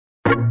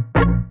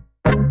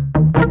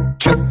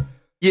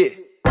Yeah,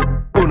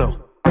 uno.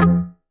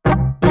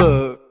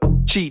 Look,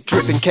 cheat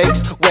dripping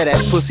cakes, wet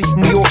ass pussy.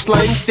 New York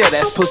slang, dead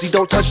ass pussy.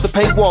 Don't touch the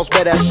paint walls,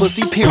 wet ass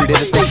pussy. Period in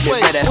a statement,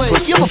 wet ass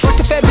pussy. You ever fucked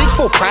a fat bitch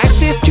for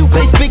practice? Cute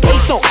face, big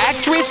ace, no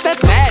actress.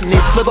 That's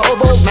madness. Flipper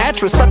of old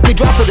mattress, suck me,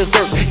 drop for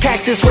dessert.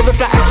 Cactus, well it's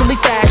not actually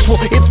factual.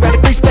 It's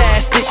radically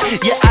spastic.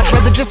 Yeah, I'd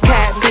rather just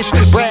catfish.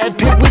 Brad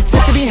Pitt with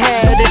Tiffany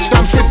Haddish.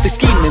 I'm simply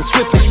scheming,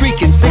 swiftly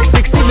streaking.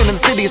 6'6" seaman in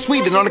the city of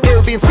Sweden on the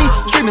Caribbean Sea.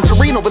 Streaming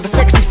Serena with a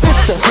sexy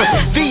sister.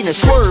 Venus,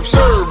 swerve,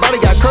 serve, body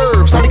got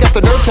curves. Honey got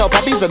the nerve, tell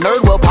Poppy's a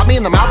nerd. Well, pop me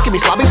in the mouth, give me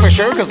sloppy for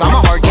sure. Cause I'm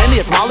a hard candy,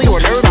 it's Molly or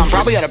nerd. I'm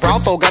probably at a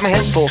brothel, got my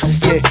hands full.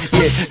 Yeah,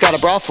 got a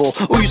brothel.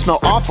 Ooh, you smell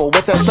awful.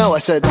 What's that smell? I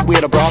said, we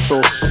had a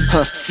brothel.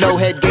 No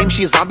head game,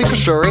 she a zombie for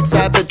sure. It's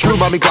sad but true,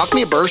 mommy blocked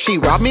me a bird. She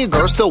robbed me a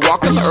girl, still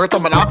walking the earth.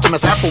 I'm an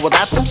optimist, half full, well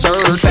that's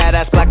absurd. Fat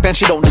ass black man,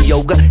 she don't do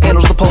yoga.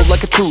 Handles the pole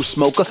like a true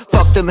smoker.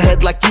 Fucked in the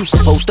head like you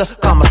supposed to.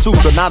 Kama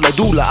Sutra, not a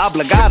doula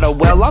obligata.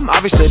 Well, I'm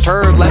obviously a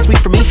turd. Last week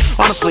for me,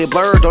 honestly a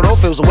blur. Don't know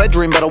if it was a wet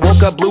dream, but I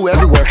woke up blue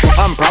everywhere.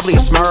 I'm probably a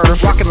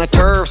smurf, rocking the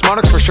turfs.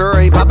 Monarchs for sure,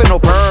 ain't popping no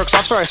perks.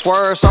 I'm sorry I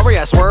swerved, sorry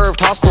I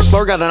swerved. Hostile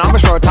slur, got an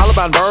Amish or a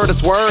Taliban bird.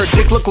 It's word,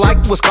 dick look like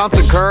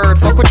Wisconsin curd.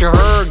 Fuck what you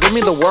heard, give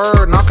me the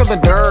word. Knock on the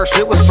dirt,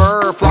 shit was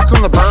fur. Flock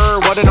on the bird,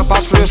 what an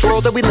apostrophe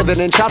world that we living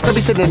in. Shots I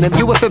be sitting in,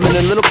 you a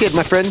feminine little kid,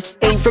 my friend.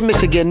 Ain't from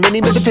Michigan, mini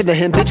independent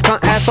him. Bitch,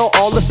 cunt, asshole,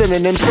 all the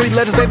synonyms. 3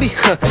 letters, baby,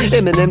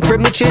 Eminem.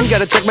 Trim the chin,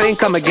 gotta check my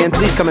income again.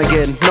 Please come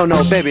again,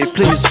 no, baby,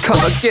 please come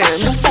again.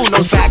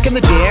 Uno's back in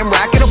the gym,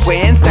 racking up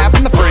wins.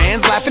 Staffing the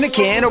friends, laughing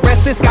again.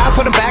 Arrest this guy,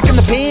 put him back in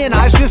the pen.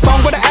 I just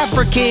song with an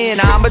African.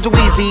 I'm a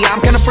Dweezy,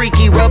 I'm kinda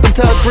freaky. Rub and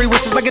tug, 3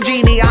 wishes like a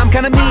genie. I'm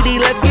kinda meaty,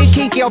 let's get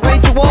kinky. I'll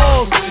paint your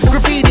walls,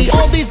 graffiti.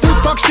 All these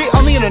dudes talk shit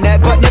on the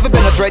internet, but never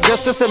been a threat,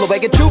 just a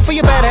silhouette. Get true for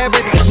your bad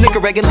habits.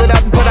 Nigga Reagan lit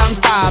up and put out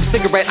 5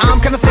 cigarette. I'm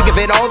kinda sick of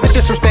it, all the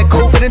disrespect,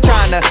 COVID in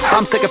China.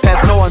 I'm sick of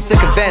pests, no, I'm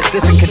sick of vets.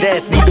 Dissing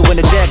cadets, need to win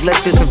a jet,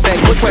 let's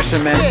disinfect. Quick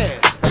question, man.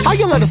 How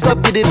you let a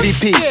sub get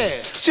MVP?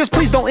 Just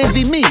please don't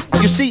envy me.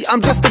 You see,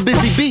 I'm just a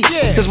busy bee.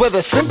 Cause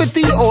whether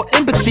sympathy or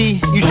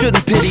empathy, you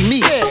shouldn't pity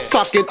me.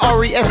 Talking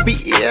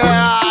R-E-S-P-E,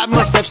 I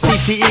must have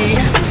CTE.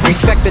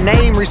 Respect the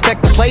name,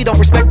 respect the play, don't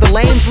respect the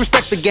lames,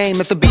 respect the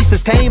game. If the beast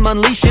is tame,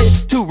 unleash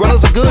it. 2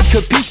 runners are good,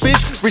 capiche,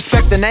 bitch.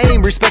 Respect the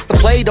name, respect the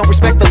play, don't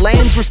respect the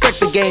lames, respect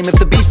the game. If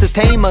the beast is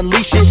tame,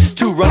 unleash it.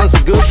 2 runners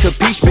are good,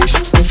 capiche,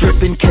 bitch.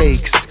 Dripping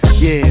cakes,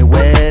 yeah,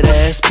 wet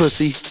ass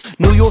pussy.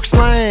 New York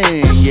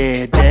slang,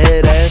 yeah,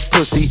 dead ass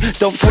pussy.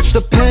 Don't touch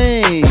the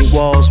paint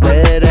walls,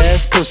 wet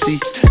ass pussy.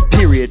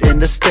 Period in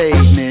the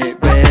statement,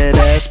 red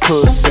ass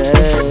pussy.